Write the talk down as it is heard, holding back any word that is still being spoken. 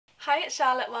Hi, it's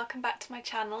Charlotte, welcome back to my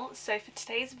channel. So for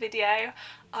today's video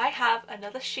I have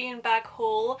another SHEIN bag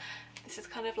haul. This is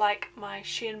kind of like my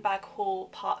SHEIN bag haul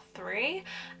part 3,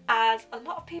 as a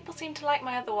lot of people seem to like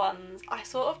my other ones. I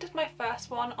sort of did my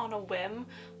first one on a whim.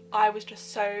 I was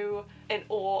just so in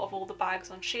awe of all the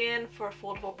bags on SHEIN for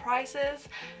affordable prices,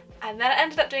 and then I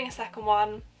ended up doing a second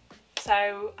one.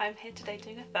 So I'm here today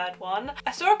doing a third one.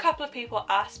 I saw a couple of people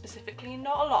ask specifically,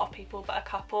 not a lot of people but a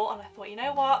couple, and I thought, you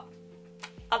know what,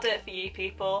 I'll do it for you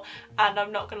people. And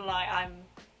I'm not gonna lie,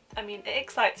 I mean it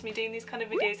excites me doing these kind of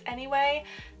videos anyway,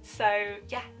 so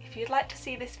yeah, if you'd like to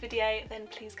see this video then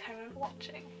please carry on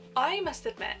watching. I must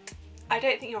admit, I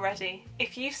don't think you're ready.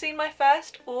 If you've seen my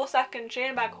first or second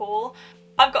SHEIN bag haul,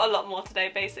 I've got a lot more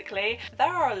today basically. There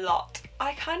are a lot.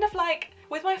 I kind of like,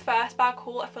 with my first bag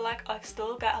haul I feel like I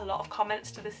still get a lot of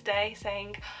comments to this day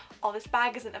saying, oh, this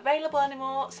bag isn't available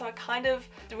anymore, so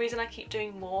the reason I keep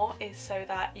doing more is so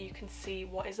that you can see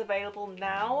what is available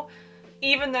now,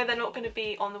 even though they're not going to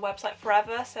be on the website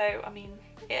forever. So I mean,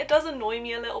 it does annoy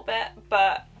me a little bit,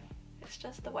 but it's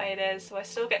just the way it is. So I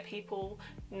still get people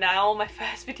now on my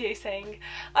first video saying,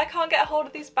 I can't get a hold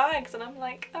of these bags, and I'm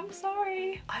like, I'm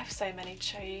sorry. I have so many to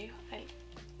show you, I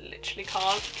literally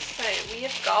can't. So we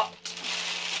have got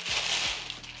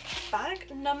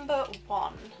bag number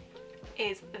 1.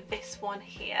 Is this one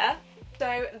here.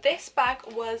 So this bag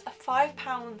was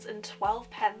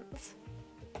 £5.12.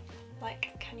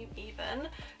 Like, can you even?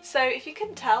 So if you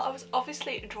can tell, I was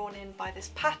obviously drawn in by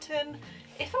this pattern.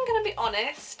 If I'm gonna be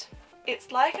honest,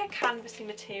 it's like a canvassy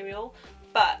material,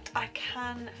 but I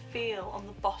can feel on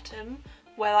the bottom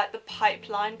where like the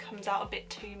pipeline comes out a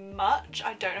bit too much.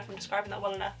 I don't know if I'm describing that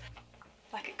well enough.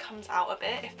 Like, it comes out a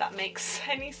bit, if that makes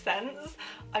any sense.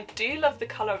 I do love the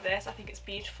colour of this, I think it's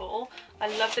beautiful. I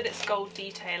love that it's gold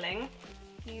detailing.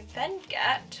 You then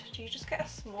get, do you just get a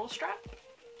small strap?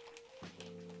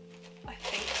 I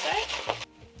think so.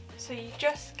 So you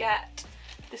just get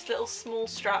this little small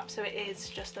strap, so it is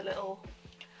just a little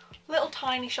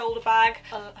tiny shoulder bag.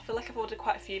 I feel like I've ordered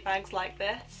quite a few bags like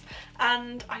this,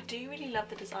 and I do really love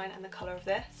the design and the colour of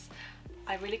this.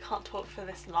 I really can't talk for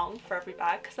this long for every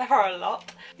bag because there are a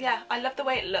lot. Yeah, I love the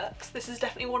way it looks. This is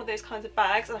definitely one of those kinds of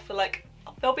bags, and I feel like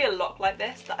there'll be a lot like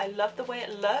this that I love the way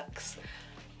it looks,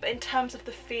 but in terms of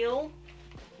the feel,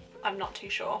 I'm not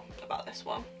too sure about this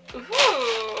one.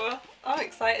 Ooh, I'm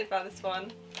excited about this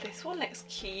one. This one looks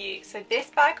cute. So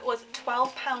this bag was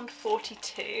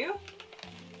 £12.42,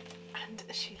 and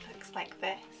she looks like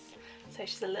this. So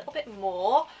she's a little bit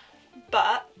more,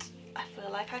 but I feel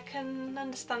like I can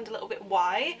understand a little bit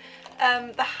why.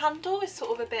 The handle is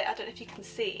sort of a bit, I don't know if you can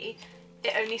see,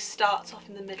 it only starts off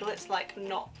in the middle, it's like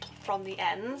not from the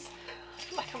ends.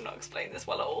 Like, I'm not explaining this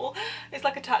well at all. It's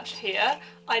like attached here.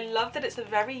 I love that it's a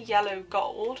very yellow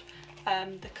gold.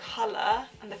 The colour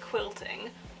and the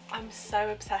quilting, I'm so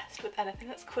obsessed with anything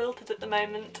that's quilted at the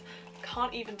moment,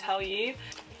 can't even tell you.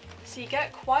 So you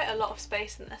get quite a lot of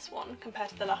space in this one compared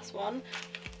to the last one.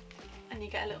 And you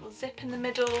get a little zip in the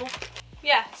middle.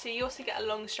 Yeah, so you also get a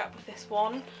long strap with this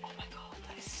one. Oh my god,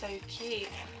 that is so cute.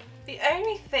 The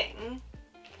only thing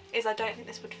is I don't think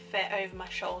this would fit over my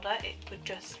shoulder. It would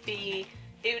just be,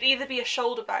 it would either be a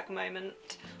shoulder bag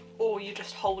moment or you're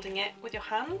just holding it with your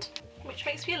hand, which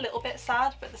makes me a little bit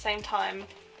sad, but at the same time,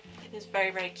 it is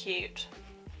very, very cute.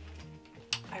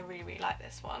 I really, really like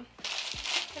this one.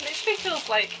 It literally feels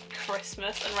like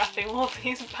Christmas unwrapping all of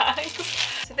these bags.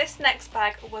 So this next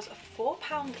bag was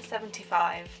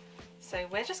 £4.75. So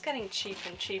we're just getting cheaper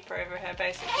and cheaper over here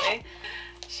basically.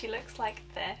 She looks like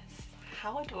this.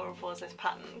 How adorable is this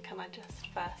pattern, can I just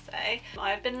first say.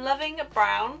 I've been loving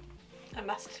brown, I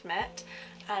must admit,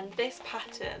 and this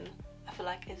pattern I feel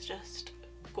like is just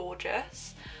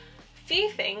gorgeous. Few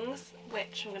things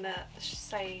which I'm gonna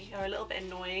say are a little bit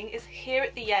annoying is here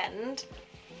at the end,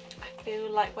 I feel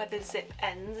like where the zip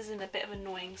ends is in a bit of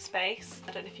annoying space.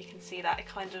 I don't know if you can see that. It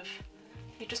kind of,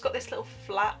 you've just got this little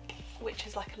flap which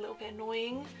is like a little bit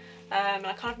annoying, and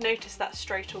I kind of noticed that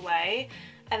straight away.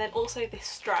 And then also this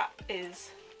strap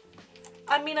is,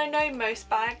 I mean, I know most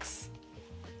bags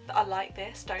that are like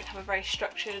this don't have a very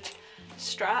structured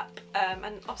strap,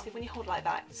 and obviously when you hold it like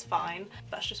that it's fine.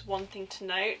 That's just one thing to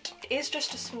note. It is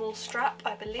just a small strap,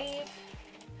 I believe.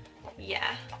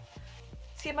 Yeah.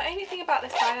 See, my only thing about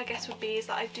this bag I guess would be is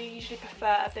that I do usually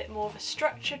prefer a bit more of a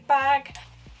structured bag.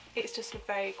 It's just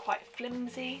very quite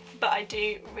flimsy, but I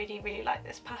do really, really like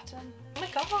this pattern. Oh my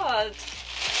god!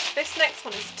 This next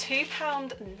one is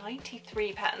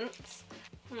 £2.93.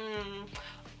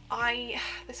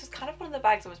 This was kind of one of the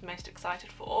bags I was most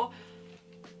excited for,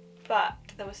 but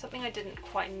there was something I didn't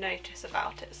quite notice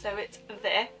about it. So it's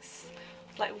this.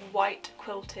 like white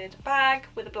quilted bag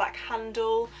with a black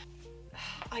handle.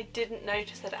 I didn't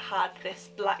notice that it had this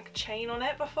black chain on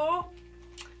it before.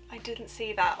 I didn't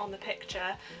see that on the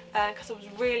picture because I was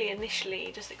really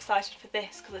initially just excited for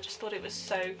this because I just thought it was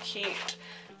so cute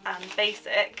and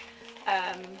basic.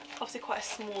 Obviously quite a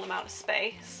small amount of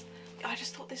space. I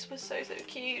just thought this was so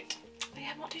cute. But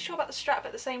yeah, I'm not too sure about the strap, but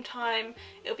at the same time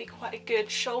it'll be quite a good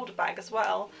shoulder bag as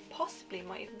well. Possibly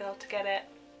might even be able to get it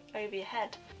over your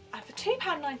head. And for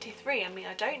 £2.93, I mean,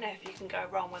 I don't know if you can go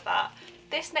wrong with that.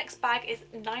 This next bag is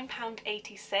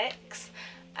 £9.86,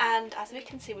 and as we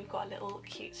can see, we've got a little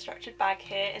cute structured bag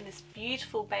here in this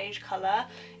beautiful beige colour.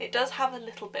 It does have a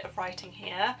little bit of writing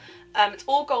here. It's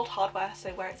all gold hardware, so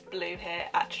where it's blue here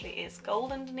actually is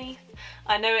gold underneath.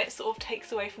 I know it sort of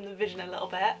takes away from the vision a little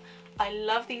bit. I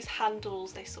love these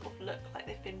handles, they sort of look like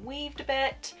they've been weaved a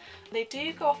bit. They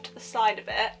do go off to the side a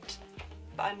bit,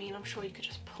 but I mean, I'm sure you could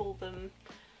just pull them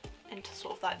into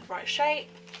sort of like the right shape.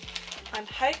 I'm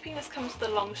hoping this comes with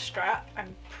a long strap.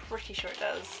 I'm pretty sure it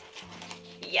does.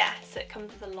 Yeah, so it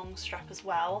comes with a long strap as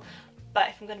well. But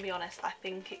if I'm going to be honest, I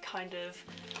think it kind of,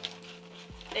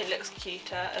 it looks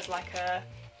cuter as like a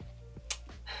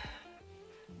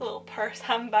little purse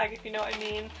handbag, if you know what I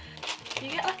mean. You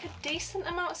get like a decent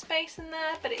amount of space in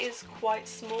there, but it is quite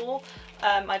small.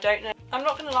 I don't know. I'm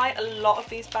not gonna lie, a lot of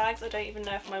these bags I don't even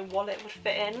know if my wallet would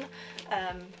fit in,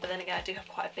 but then again I do have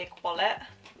quite a big wallet.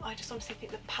 I just honestly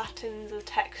think the patterns, the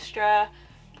texture,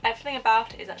 everything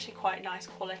about it is actually quite nice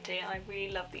quality, and I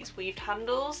really love these weaved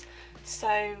handles.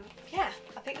 So yeah,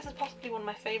 I think this is possibly one of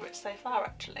my favourites so far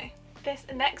actually. This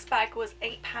next bag was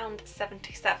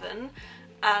 £8.77,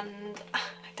 and I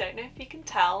don't know if you can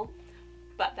tell,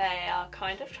 but they are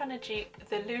kind of trying to dupe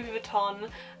the Louis Vuitton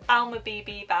Alma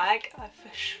BB bag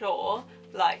for sure.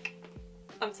 Like,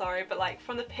 I'm sorry, but like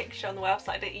from the picture on the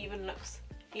website it even looks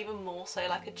even more so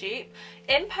like a dupe.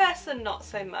 In person not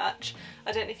so much.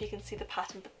 I don't know if you can see the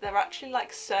pattern, but they're actually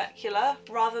like circular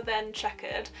rather than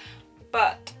checkered,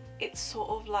 but it's sort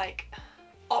of like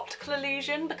optical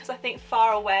illusion because I think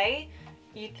far away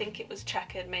you'd think it was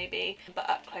checkered maybe, but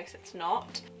up close it's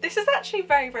not. This is actually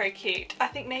very cute. I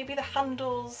think maybe the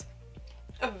handles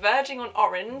are verging on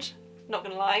orange, not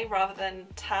gonna lie, rather than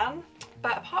tan.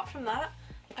 But apart from that,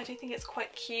 I do think it's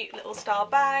quite cute little style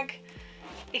bag.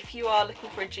 If you are looking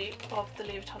for a dupe of the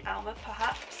Louis Vuitton Alma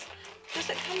perhaps. Does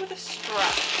it come with a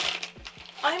strap?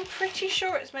 I'm pretty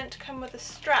sure it's meant to come with a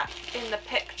strap in the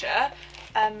picture.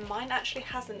 Mine actually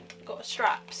hasn't got a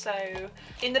strap, so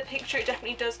in the picture it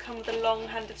definitely does come with a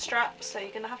long-handed strap, so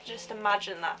you're gonna have to just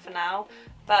imagine that for now.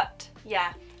 But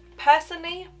yeah,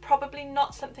 personally probably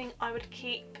not something I would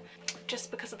keep just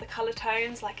because of the colour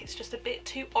tones. Like, it's just a bit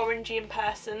too orangey in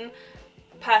person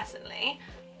personally,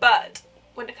 but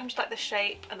when it comes to like the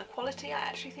shape and the quality, I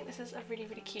actually think this is a really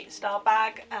cute style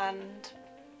bag. And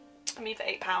I mean, for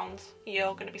 £8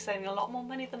 you're going to be saving a lot more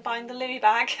money than buying the Louis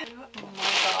bag. Oh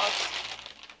my god,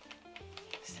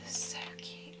 this is so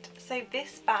cute. So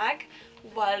this bag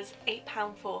was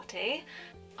 £8.40.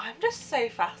 I'm just so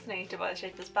fascinated by the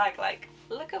shape of this bag. Like,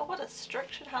 look at what a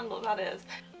structured handle that is.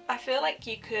 I feel like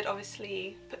you could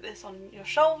obviously put this on your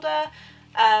shoulder.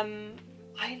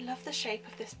 I love the shape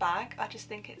of this bag. I just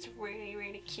think it's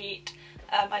really cute.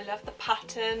 I love the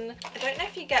pattern. I don't know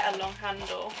if you get a long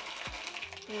handle.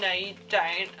 No, you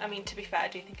don't. I mean, to be fair, I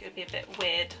do think it would be a bit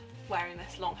weird wearing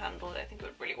this long handle. I don't think it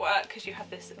would really work because you have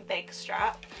this big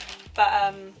strap. But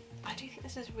I do think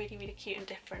this is really cute and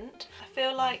different. I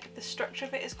feel like the structure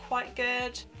of it is quite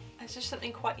good. There's just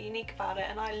something quite unique about it,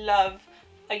 and I love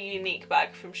a unique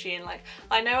bag from SHEIN. Like,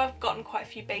 I know I've gotten quite a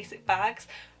few basic bags,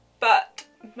 but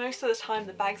most of the time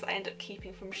the bags I end up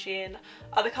keeping from SHEIN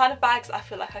are the kind of bags I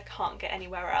feel like I can't get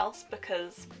anywhere else,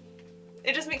 because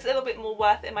it just makes it a little bit more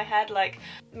worth it in my head. Like,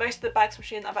 most of the bags from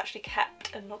SHEIN that I've actually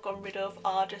kept and not gotten rid of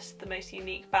are just the most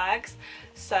unique bags.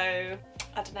 So I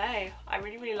don't know, I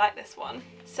really like this one.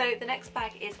 So the next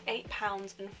bag is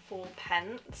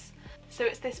 £8.04. So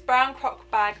it's this brown croc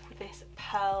bag with this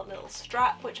pearl little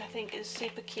strap, which I think is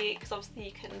super cute because obviously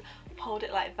you can hold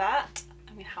it like that.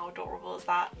 I mean, how adorable is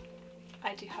that?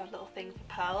 I do have a little thing for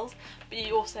pearls, but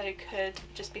you also could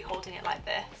just be holding it like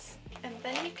this. And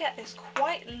then you get this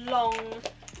quite long,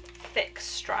 thick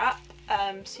strap,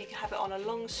 so you can have it on a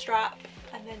long strap,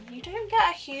 and then you don't get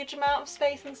a huge amount of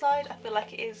space inside. I feel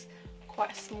like it is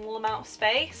quite a small amount of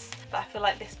space, but I feel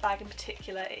like this bag in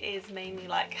particular, it is mainly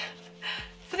like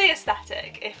for the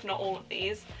aesthetic, if not all of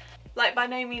these. Like, by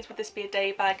no means would this be a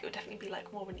day bag, it would definitely be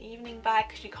like more of an evening bag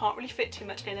because you can't really fit too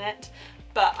much in it.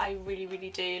 But I really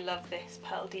do love this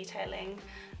pearl detailing.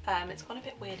 It's gone a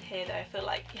bit weird here though. I feel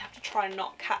like you have to try and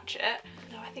not catch it.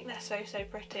 No, I think they're so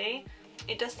pretty.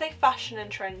 It does say fashion and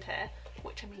trend here,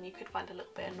 which I mean you could find a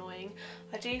little bit annoying.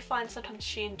 I do find sometimes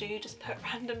SHEIN do just put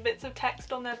random bits of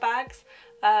text on their bags,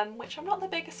 which I'm not the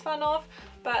biggest fan of,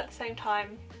 but at the same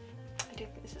time I do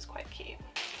think this is quite cute.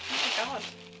 Oh my god.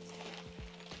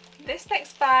 This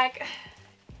next bag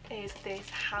is this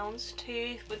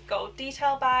houndstooth with gold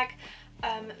detail bag.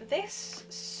 This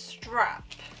strap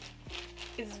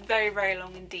is very, very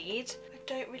long indeed. I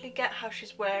don't really get how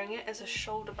she's wearing it as a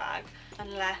shoulder bag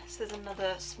unless there's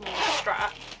another small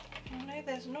strap. Oh no,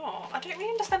 there's not. I don't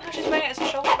really understand how she's wearing it as a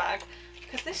shoulder bag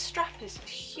because this strap is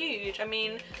huge. I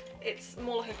mean, it's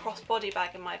more like a crossbody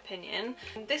bag in my opinion.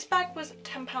 This bag was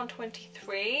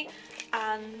 £10.23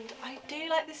 and I do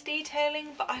like this detailing,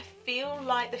 but I feel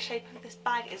like the shape of this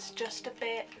bag is just a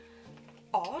bit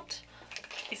odd.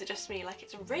 Is it just me? Like,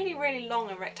 it's really, really long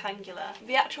and rectangular.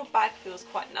 The actual bag feels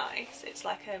quite nice. It's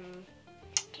like, I don't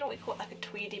know what you call it, like a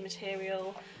tweedy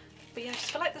material. But yeah, I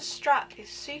just feel like the strap is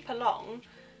super long,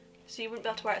 so you wouldn't be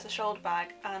able to wear it as a shoulder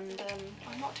bag, and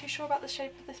I'm not too sure about the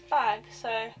shape of this bag.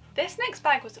 So this next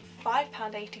bag was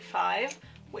 £5.85,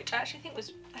 which I actually think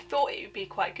was, I thought it would be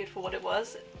quite good for what it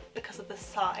was because of the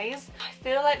size. I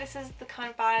feel like this is the kind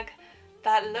of bag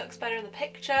that looks better in the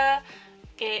picture.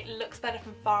 It looks better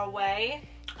from far away.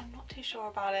 I'm not too sure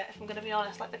about it, if I'm going to be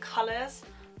honest. Like, the colours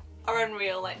are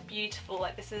unreal, like beautiful.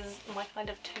 Like, this is my kind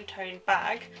of two-tone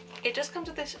bag. It just comes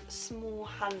with this small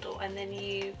handle, and then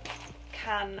you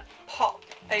can pop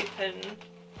open,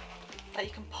 like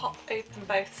you can pop open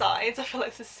both sides. I feel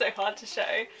like this is so hard to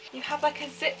show. You have like a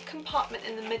zip compartment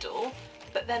in the middle,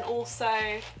 but then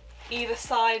also either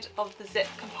side of the zip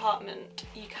compartment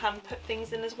you can put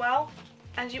things in as well.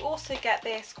 And you also get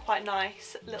this quite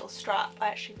nice little strap. I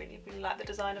actually really, really like the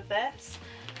design of this.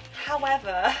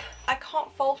 However, I can't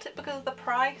fault it because of the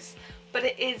price, but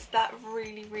it is that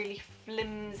really, really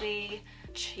flimsy,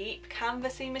 cheap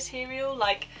canvasy material.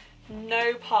 Like,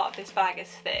 no part of this bag is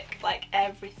thick, like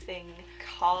everything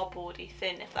cardboardy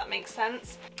thin, if that makes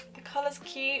sense. The colour's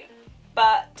cute,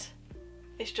 but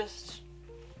it's just,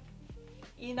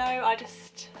 you know, I'm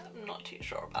not too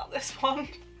sure about this one.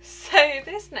 So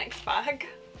this next bag,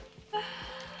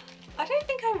 I don't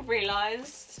think I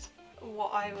realised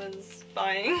what I was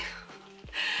buying.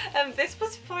 This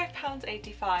was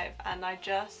 £5.85 and I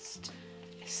just,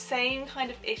 same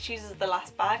kind of issues as the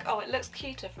last bag. Oh, it looks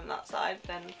cuter from that side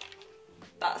than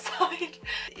that side.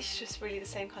 It's just really the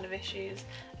same kind of issues.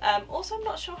 Also, I'm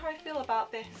not sure how I feel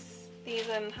about these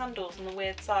handles on the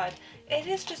weird side. It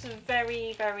is just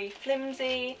very, very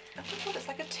flimsy. I thought it's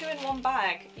like a two-in-one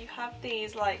bag. You have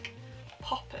these like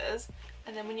poppers,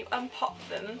 and then when you unpop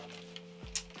them,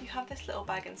 you have this little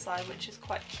bag inside, which is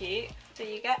quite cute. So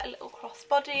you get a little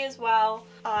crossbody as well.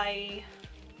 I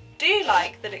do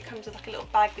like that it comes with like a little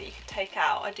bag that you can take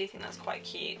out. I do think that's quite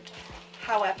cute.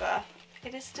 However,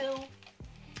 it is still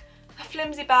a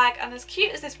flimsy bag, and as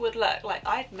cute as this would look, like,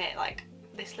 I admit, like,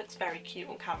 this looks very cute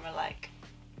on camera. Like,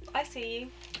 I see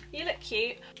you, you look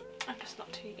cute. I'm just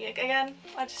not too, again,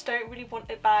 I just don't really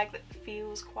want a bag that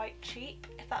feels quite cheap,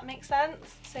 if that makes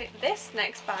sense. So this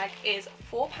next bag is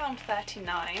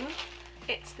 £4.39.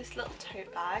 It's this little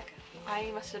tote bag.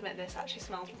 I must admit, this actually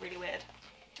smells really weird.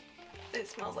 It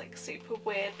smells like super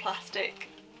weird plastic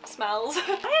smells. I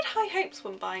had high hopes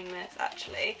when buying this,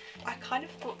 actually. I kind of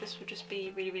thought this would just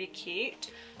be really, really cute.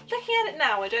 Looking at it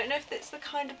now, I don't know if it's the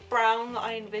kind of brown that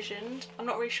I envisioned. I'm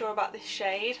not really sure about this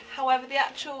shade. However, the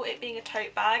actual, it being a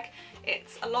tote bag,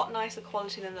 it's a lot nicer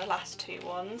quality than the last two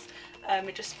ones.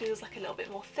 It just feels like a little bit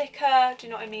more thicker, do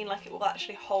you know what I mean? Like, it will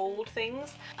actually hold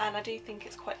things. And I do think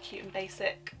it's quite cute and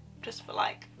basic, just for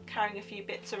like carrying a few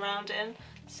bits around in.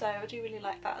 So I do really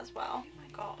like that as well. Oh my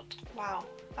god, wow.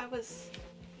 I was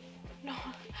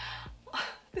not...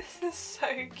 This is so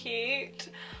cute.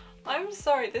 I'm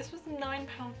sorry, this was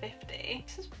 £9.50.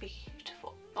 This is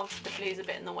beautiful. Obviously the blue's a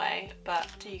bit in the way, but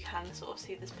you can sort of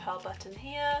see this pearl button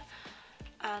here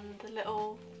and the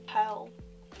little pearl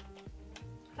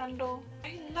handle.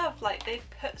 I love, like, they've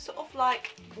put sort of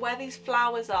like where these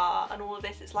flowers are and all of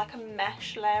this, it's like a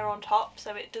mesh layer on top,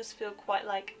 so it does feel quite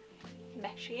like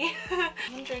meshy. I'm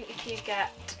wondering if you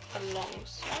get a long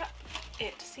strap.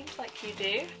 It seems like you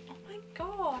do. Oh my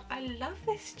god, I love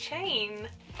this chain.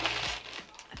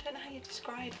 I don't know how you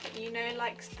describe it, you know,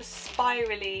 like the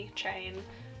spirally chain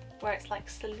where it's like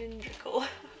cylindrical,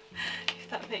 if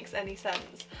that makes any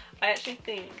sense. I actually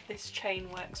think this chain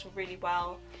works really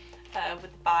well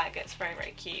with the bag. It's very,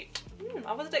 very cute.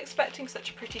 I wasn't expecting such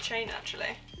a pretty chain,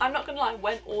 actually. I'm not gonna lie,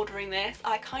 when ordering this,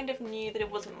 I kind of knew that it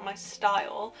wasn't my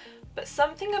style, but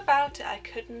something about it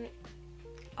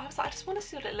I was like, I just want to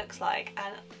see what it looks like,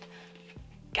 and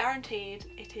guaranteed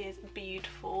it is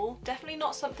beautiful. Definitely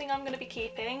not something I'm going to be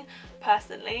keeping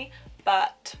personally,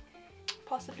 but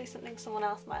possibly something someone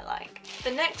else might like.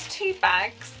 The next two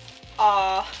bags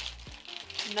are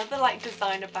another like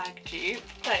designer bag dupe.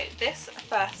 So this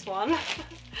first one,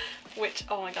 which,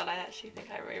 oh my god, I actually think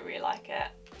I really like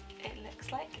it. It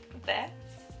looks like this,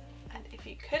 and if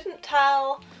you couldn't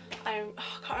tell, I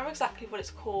can't remember exactly what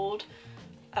it's called.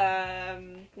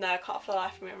 No, I can't for the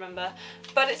life of me remember,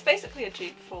 but it's basically a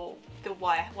dupe for the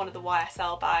one of the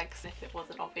YSL bags, if it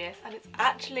wasn't obvious, and it's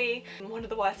actually one of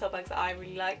the YSL bags that I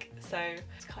really like, so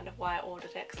it's kind of why I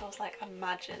ordered it, because I was like,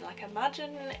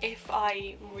 imagine if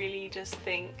I really just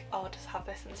think, oh, I'll just have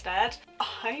this instead.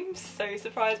 I'm so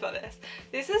surprised by this.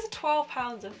 This is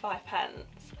 £12.05,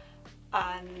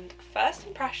 and first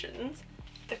impressions,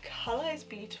 the colour is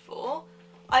beautiful.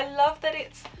 I love that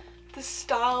it's the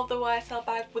style of the YSL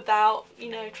bag without, you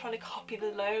know, trying to copy the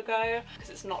logo, because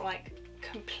it's not like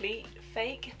complete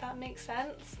fake, if that makes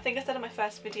sense. I think I said in my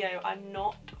first video, I'm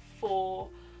not for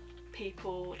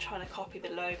people trying to copy the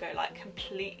logo, like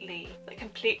completely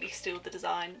steal the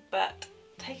design, but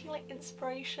taking like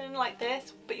inspiration like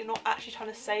this, but you're not actually trying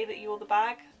to say that you're the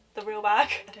real bag.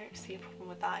 I don't see a problem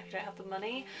with that if you don't have the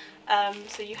money.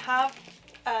 So you have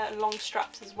long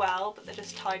straps as well, but they're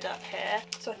just tied up here,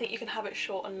 so I think you can have it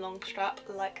short and long strap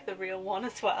like the real one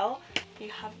as well. You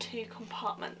have two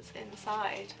compartments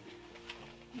inside.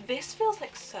 This feels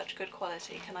like such good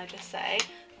quality, can I just say.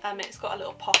 It's got a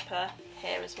little popper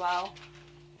here as well.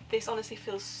 This honestly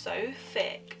feels so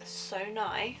thick, so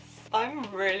nice. I'm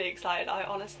really excited. I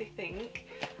honestly think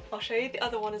I'll show you the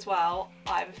other one as well.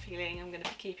 I have a feeling I'm going to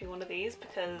be keeping one of these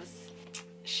because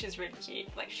she's really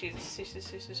cute. Like, she's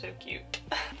so cute.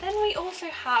 Then we also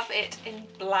have it in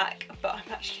black, but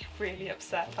I'm actually really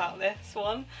upset about this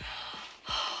one.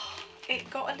 It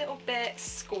got a little bit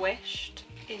squished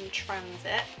in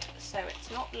transit, so it's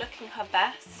not looking her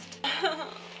best.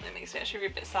 It makes me actually a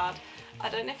bit sad. I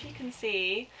don't know if you can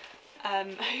see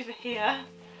over here,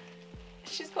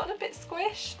 she's gotten a bit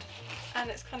squished, and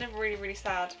it's kind of really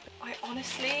sad. I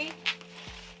honestly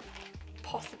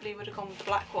possibly would have gone with the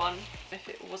black one if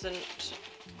it wasn't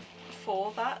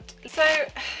for that. So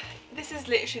this is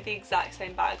literally the exact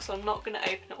same bag, so I'm not going to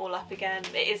open it all up again.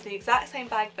 It is the exact same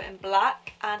bag but in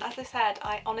black, and as I said,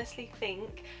 I honestly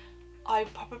think I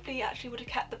probably actually would have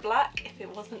kept the black if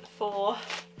it wasn't for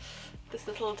this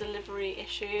little delivery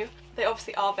issue. They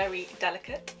obviously are very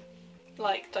delicate,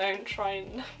 like don't try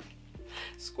and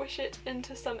squish it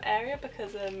into some area,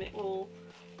 because it will,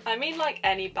 I mean, like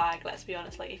any bag, let's be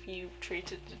honest, like if you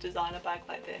treated a designer bag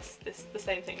like this, the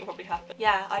same thing will probably happen.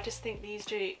 Yeah, I just think these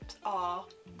dupes are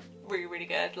really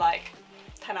good, like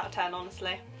 10 out of 10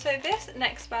 honestly. So this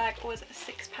next bag was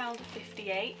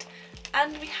 £6.58,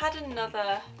 and we had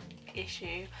another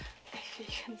issue, if you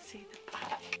can see the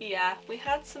back. Yeah, we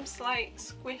had some slight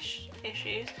squish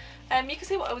issues. You can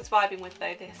see what I was vibing with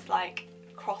though, this like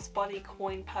crossbody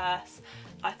coin purse.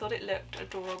 I thought it looked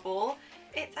adorable.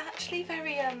 It's actually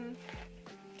very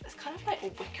it's kind of like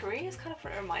wickery, it's kind of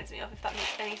what it reminds me of, if that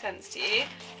makes any sense to you.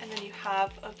 And then you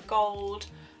have a gold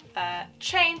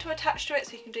chain to attach to it,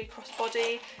 so you can do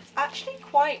crossbody. It's actually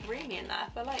quite roomy in there. I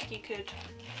feel like you could,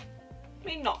 I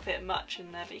mean, not fit much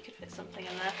in there, but you could fit something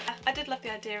in there. I did love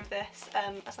the idea of this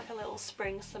as like a little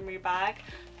spring summery bag,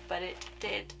 but it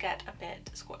did get a bit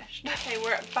squished. Okay,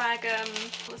 we're at bag,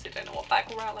 honestly don't know what bag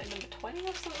we're at, like number 20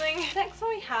 or something. Next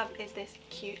one we have is this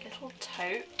cute little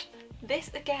tote. This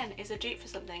again is a dupe for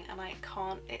something, and I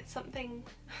can't, it's something.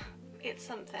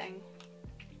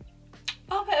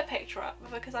 I'll put a picture up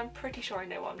because I'm pretty sure I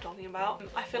know what I'm talking about.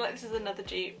 I feel like this is another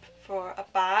dupe for a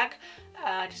bag.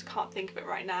 I just can't think of it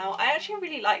right now. I actually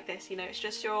really like this, you know, it's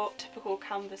just your typical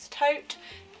canvas tote.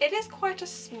 It is quite a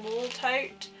small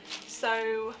tote,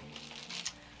 so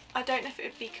I don't know if it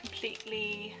would be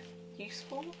completely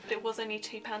useful. It was only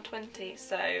 £2.20,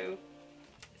 so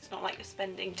it's not like you're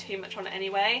spending too much on it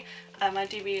anyway. I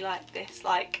do really like this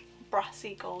like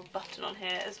brassy gold button on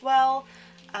here as well.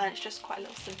 And it's just quite a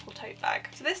little simple tote bag.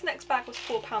 So this next bag was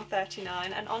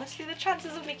 £4.39, and honestly the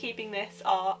chances of me keeping this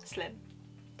are slim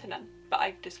to none, but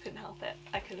I just couldn't help it.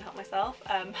 I couldn't help myself.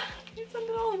 It's a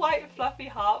little white fluffy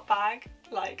heart bag,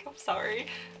 like, I'm sorry,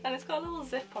 and it's got a little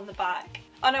zip on the back.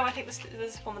 Oh no, I think the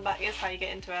zip on the back is how you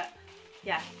get into it.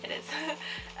 Yeah, it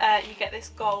is. You get this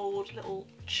gold little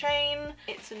chain.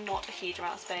 It's not a huge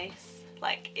amount of space,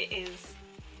 like it is,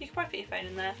 you can probably fit your phone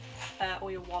in there,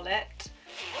 or your wallet.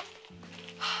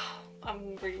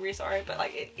 I'm really sorry, but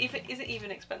like, is it even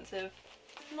expensive?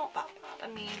 It's not that bad.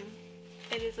 I mean,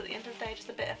 it is at the end of the day just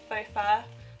a bit of faux fur,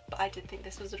 but I did think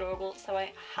this was adorable, so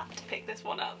I had to pick this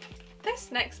one up.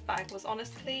 This next bag was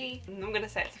honestly, I'm gonna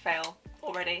say it's a fail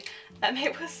already.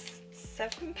 It was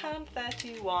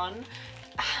 £7.31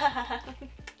 and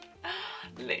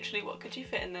literally what could you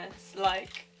fit in this?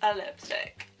 Like a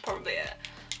lipstick, probably it.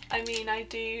 I mean, I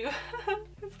do,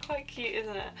 it's quite cute,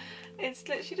 isn't it? It's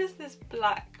literally just this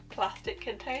black plastic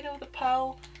container with a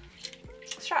pearl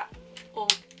strap or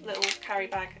little carry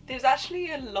bag. There's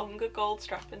actually a longer gold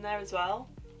strap in there as well,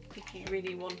 if you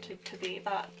really wanted to be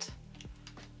that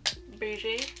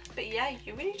bougie. But yeah,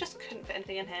 you really just couldn't fit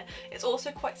anything in here. It's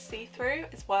also quite see-through,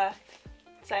 it's worth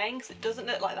saying, because it doesn't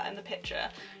look like that in the picture.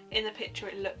 In the picture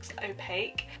it looks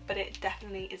opaque, but it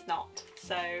definitely is not.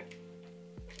 So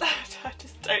I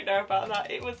just don't know about that.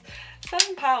 It was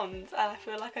 £7 and I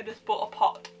feel like I just bought a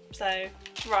pot. So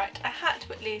right, I had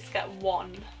to at least get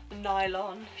one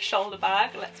nylon shoulder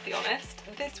bag, let's be honest.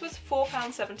 This was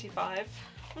 £4.75.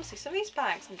 Honestly, some of these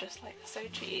bags I'm just like, so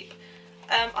cheap.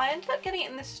 I ended up getting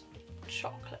it in this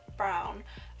chocolate brown.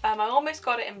 I almost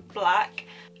got it in black.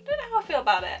 I don't know how I feel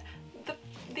about it.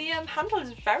 The handle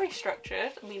is very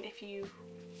structured. I mean, if you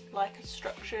like a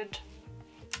structured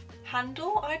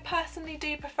handle, I personally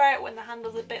do prefer it when the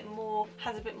handle's a bit more,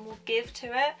 has a bit more give to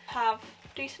it. Have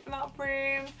a decent amount of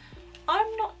room.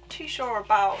 I'm not too sure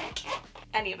about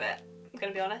any of it, I'm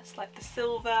gonna be honest. Like the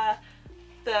silver,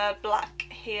 the black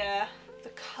here, the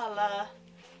colour,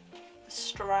 the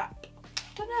strap. I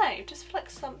don't know, just feel like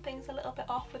something's a little bit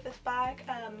off with this bag,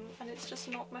 and it's just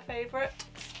not my favourite.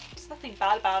 There's nothing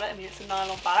bad about it, I mean it's a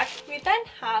nylon bag. We then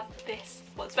have this,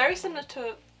 well it's very similar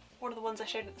to one of the ones I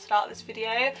showed at the start of this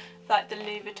video, like the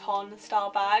Louis Vuitton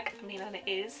style bag. I mean, and it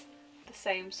is the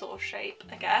same sort of shape,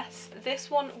 I guess.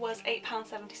 This one was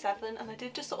 £8.77 and I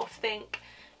did just sort of think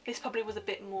this probably was a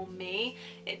bit more me.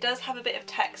 It does have a bit of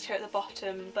texture at the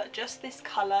bottom, but just this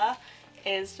colour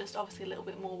is just obviously a little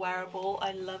bit more wearable.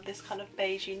 I love this kind of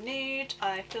beigey nude.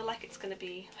 I feel like it's going to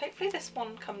be, hopefully this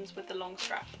one comes with the long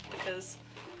strap, because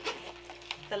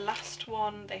the last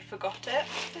one they forgot it.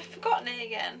 They've forgotten it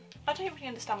again. I don't really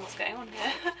understand what's going on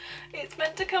here. It's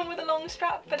meant to come with a long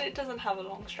strap, but it doesn't have a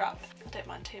long strap. I don't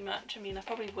mind too much. I mean, I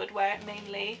probably would wear it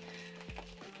mainly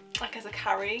like as a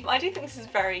carry. I do think this is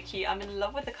very cute. I'm in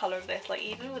love with the colour of this. Like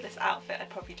even with this outfit, I'd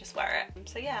probably just wear it.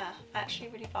 So yeah, I actually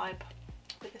really vibe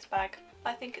with this bag.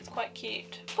 I think it's quite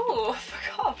cute. Oh, I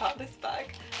forgot about this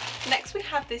bag. Next we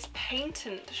have this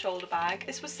patent shoulder bag.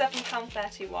 This was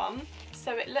 £7.31.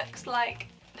 So it looks like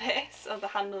this. Oh, the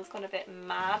handle's gone a bit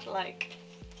mad, like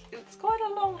it's quite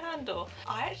a long handle.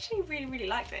 I actually really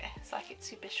like this. Like it's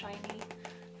super shiny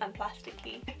and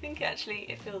plasticky. I think actually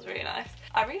it feels really nice.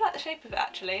 I really like the shape of it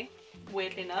actually,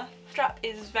 weirdly enough. The strap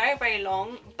is very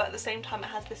long, but at the same time it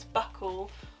has this buckle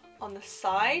on the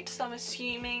side, so I'm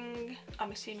assuming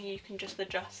you can just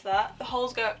adjust that. The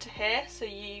holes go up to here, so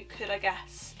you could, I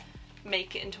guess,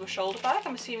 make it into a shoulder bag.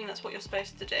 I'm assuming that's what you're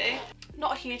supposed to do.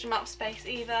 Not a huge amount of space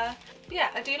either. But yeah,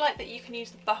 I do like that you can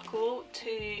use the buckle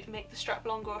to make the strap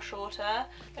longer or shorter.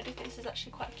 I do think this is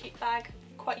actually quite a cute bag,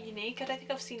 quite unique. I don't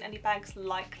think I've seen any bags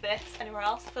like this anywhere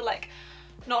else. I feel like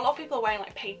not a lot of people are wearing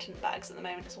like patent bags at the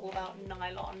moment. It's all about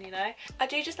nylon, you know. I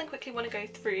do just then quickly want to go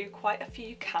through quite a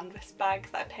few canvas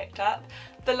bags that I picked up.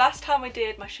 The last time I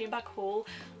did my SHEIN bag haul,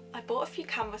 I bought a few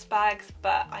canvas bags,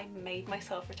 but I made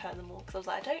myself return them all because I was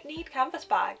like, I don't need canvas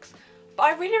bags. But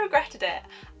I really regretted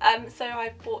it. So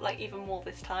I bought like even more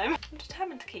this time. I'm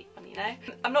determined to keep them, you know.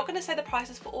 I'm not going to say the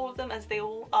prices for all of them as they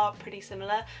all are pretty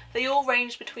similar. They all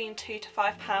range between £2 to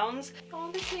 £5.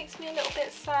 Oh, this makes me a little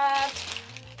bit sad.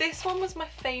 This one was my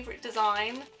favourite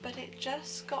design, but it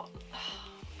just got,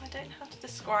 I don't know how to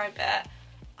describe it.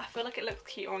 I feel like it looks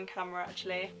cuter on camera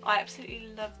actually. I absolutely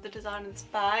love the design of this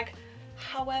bag.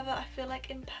 However, I feel like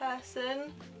in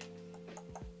person,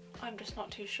 I'm just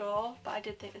not too sure, but I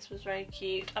did think this was very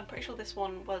cute. I'm pretty sure this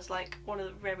one was like one of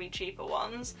the very cheaper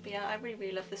ones. But yeah, I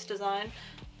really love this design,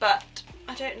 but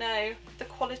I don't know, the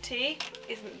quality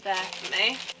isn't there for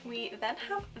me. We then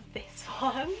have this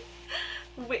one,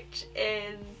 which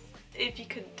is, if you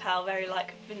couldn't tell, very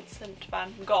like Vincent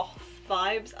van Gogh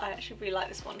vibes. I actually really like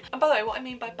this one. And by the way, what I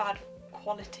mean by bad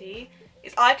quality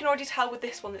is I can already tell with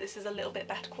this one that this is a little bit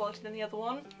better quality than the other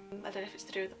one. I don't know if it's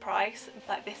to do with the price.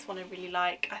 Like this one I really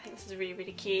like. I think this is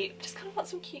really cute. Just kind of want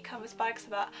some cute canvas bags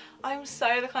for that. I'm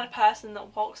so the kind of person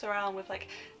that walks around with like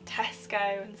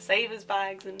Tesco and Savers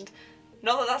bags, and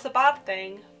not that that's a bad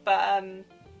thing, but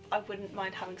I wouldn't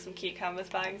mind having some cute canvas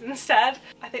bags instead.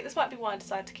 I think this might be one I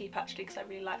decided to keep actually because I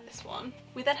really like this one.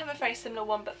 We then have a very similar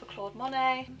one but for Claude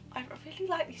Monet. I really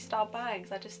like these style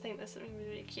bags. I just think there's something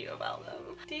really cute about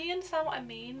them. Do you understand what I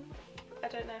mean? I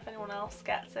don't know if anyone else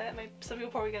gets it. Maybe some people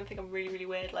are probably going to think I'm really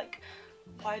weird, like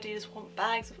why do you just want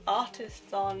bags with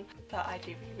artists on? But I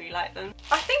do really like them.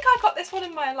 I think I got this one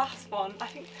in my last one. I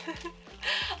think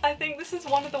I think this is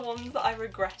one of the ones that I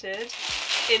regretted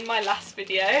in my last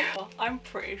video. I'm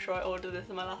pretty sure I ordered this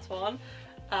in my last one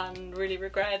and really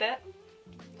regretted it.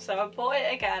 So I bought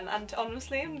it again, and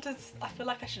honestly I feel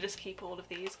like I should just keep all of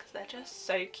these because they're just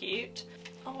so cute.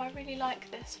 Oh, I really like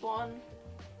this one.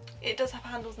 It does have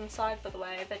handles inside, by the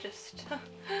way. They're just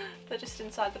they're just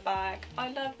inside the bag.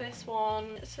 I love this one.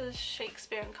 It says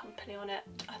Shakespeare and Company on it.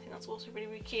 I think that's also really,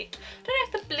 really cute. I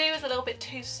don't know if the blue is a little bit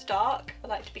too stark. I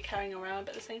like to be carrying around,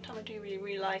 but at the same time I do really,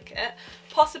 really like it.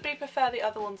 Possibly prefer the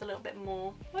other ones a little bit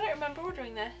more. I don't remember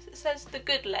ordering this. It says the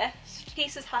good list.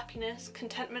 Peace is happiness,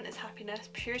 contentment is happiness,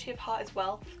 purity of heart is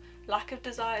wealth, lack of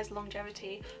desire is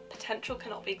longevity, potential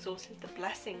cannot be exhausted, the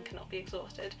blessing cannot be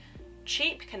exhausted,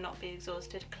 cheap cannot be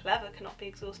exhausted, clever cannot be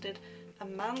exhausted, a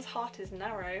man's heart is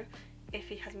narrow if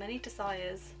he has many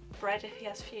desires, bread if he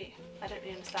has few. I don't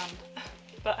really understand,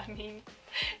 but I mean,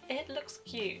 it looks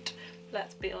cute,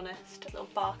 let's be honest. A little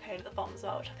barcode at the bottom as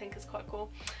well, which I think is quite cool.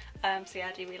 So yeah,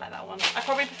 I do really like that one. I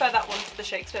probably prefer that one to the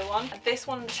Shakespeare one. This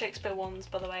one and the Shakespeare ones,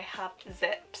 by the way, have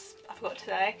zips, I forgot to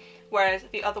say, whereas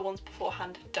the other ones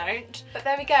beforehand don't. But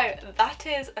there we go, that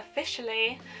is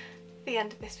officially the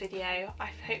end of this video. I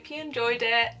hope you enjoyed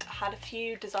it. I had a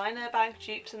few designer bag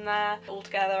dupes in there.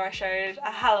 Altogether I showed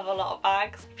a hell of a lot of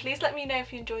bags. Please let me know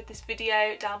if you enjoyed this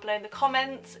video down below in the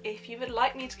comments, if you would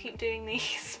like me to keep doing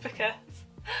these, because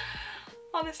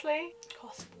honestly, it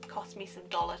cost me some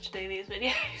dollar to do these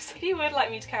videos. If you would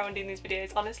like me to carry on doing these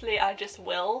videos, honestly, I just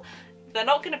will. They're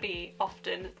not going to be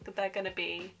often, they're going to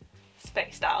be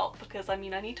spaced out, because I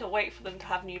mean I need to wait for them to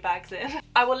have new bags in.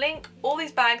 I will link all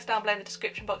these bags down below in the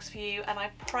description box for you, and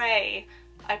I pray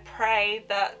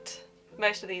that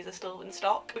most of these are still in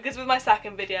stock, because with my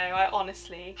second video I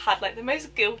honestly had like the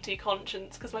most guilty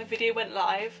conscience because my video went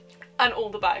live and all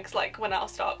the bags like went out of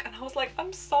stock, and I was like,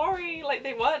 I'm sorry, like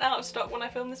they weren't out of stock when I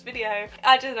filmed this video.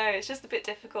 I don't know, it's just a bit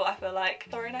difficult, I feel like.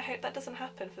 Sorry, and I hope that doesn't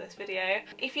happen for this video.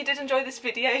 If you did enjoy this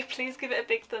video, please give it a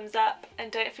big thumbs up,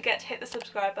 and don't forget to hit the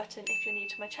subscribe button if you're new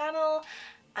to my channel,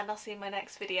 and I'll see you in my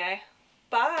next video.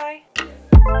 Bye!